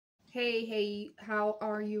Hey, how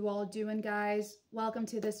are you all doing, guys? Welcome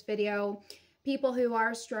to this video. People who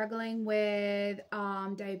are struggling with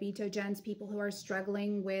diabetogens, people who are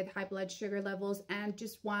struggling with high blood sugar levels and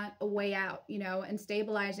just want a way out, and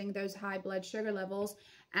stabilizing those high blood sugar levels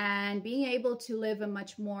and being able to live a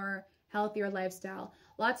much more healthier lifestyle.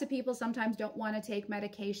 Lots of people sometimes don't want to take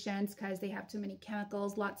medications because they have too many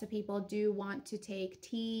chemicals. Lots of people do want to take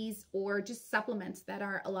teas or just supplements that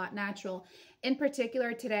are a lot natural. In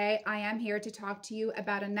particular, today I am here to talk to you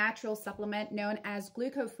about a natural supplement known as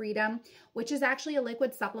GlucoFreedom, which is actually a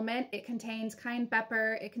liquid supplement. It contains cayenne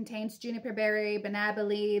pepper, it contains juniper berry, banana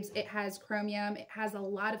leaves, it has chromium, it has a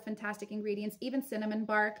lot of fantastic ingredients, even cinnamon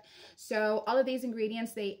bark. So all of these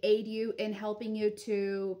ingredients, they aid you in helping you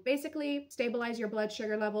to basically stabilize your blood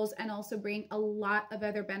sugar levels and also bring a lot of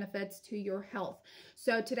other benefits to your health.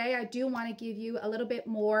 So today I do want to give you a little bit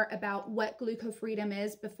more about what GlucoFreedom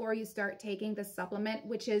is before you start taking this supplement,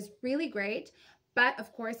 which is really great. But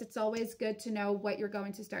of course, it's always good to know what you're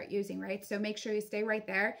going to start using, right? So make sure you stay right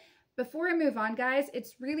there. Before I move on, guys,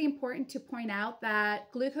 it's really important to point out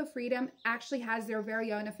that GlucoFreedom actually has their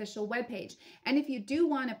very own official webpage. And if you do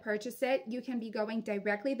want to purchase it, you can be going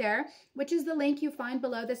directly there, which is the link you find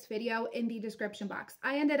below this video in the description box.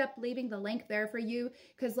 I ended up leaving the link there for you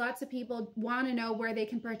because lots of people want to know where they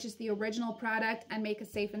can purchase the original product and make a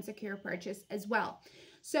safe and secure purchase as well.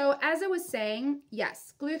 So as I was saying,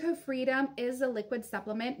 yes, GlucoFreedom is a liquid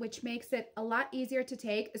supplement, which makes it a lot easier to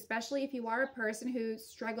take, especially if you are a person who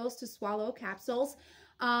struggles to swallow capsules.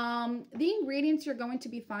 The ingredients you're going to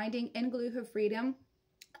be finding in GlucoFreedom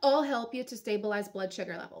all help you to stabilize blood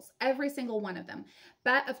sugar levels, every single one of them.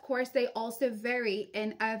 But of course, they also vary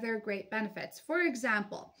in other great benefits. For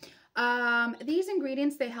example, these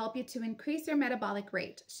ingredients, they help you to increase your metabolic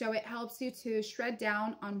rate. So it helps you to shred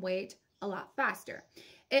down on weight a lot faster.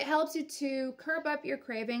 It helps you to curb up your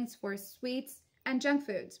cravings for sweets and junk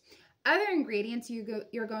foods. Other ingredients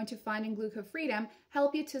you're going to find in GlucoFreedom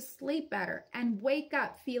help you to sleep better and wake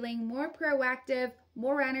up feeling more proactive,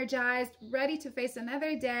 more energized, ready to face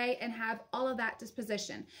another day and have all of that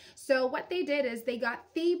disposition. So what they did is they got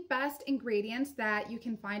the best ingredients that you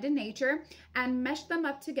can find in nature and meshed them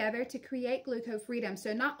up together to create GlucoFreedom.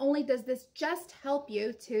 So not only does this just help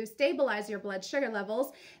you to stabilize your blood sugar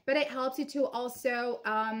levels, but it helps you to also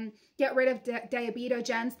get rid of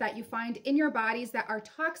diabetogens that you find in your bodies that are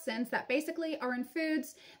toxins that basically are in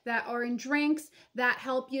foods, that are in drinks, that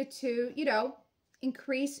help you to,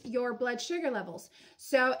 increase your blood sugar levels.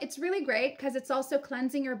 So it's really great because it's also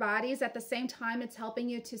cleansing your bodies. At the same time, it's helping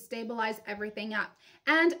you to stabilize everything up.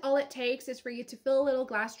 And all it takes is for you to fill a little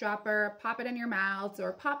glass dropper, pop it in your mouth,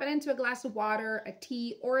 or pop it into a glass of water, a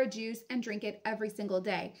tea, or a juice, and drink it every single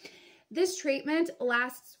day. This treatment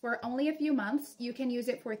lasts for only a few months. You can use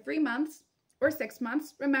it for 3 months or 6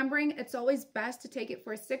 months. Remembering it's always best to take it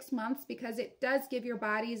for 6 months because it does give your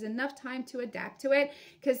bodies enough time to adapt to it.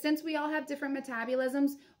 Because since we all have different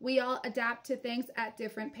metabolisms, we all adapt to things at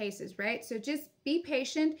different paces, right? So just be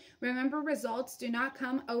patient. Remember, results do not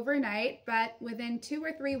come overnight, but within 2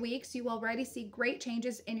 or 3 weeks, you will already see great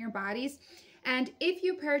changes in your bodies. And if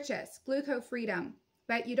you purchase GlucoFreedom,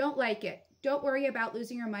 but you don't like it, don't worry about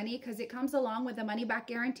losing your money because it comes along with a money-back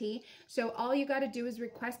guarantee. So all you got to do is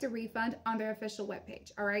request a refund on their official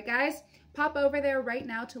webpage. All right, guys? Pop over there right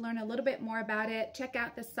now to learn a little bit more about it. Check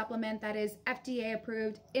out the supplement that is FDA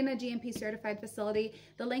approved in a GMP certified facility.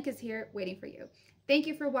 The link is here waiting for you. Thank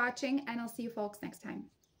you for watching, and I'll see you folks next time.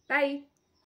 Bye.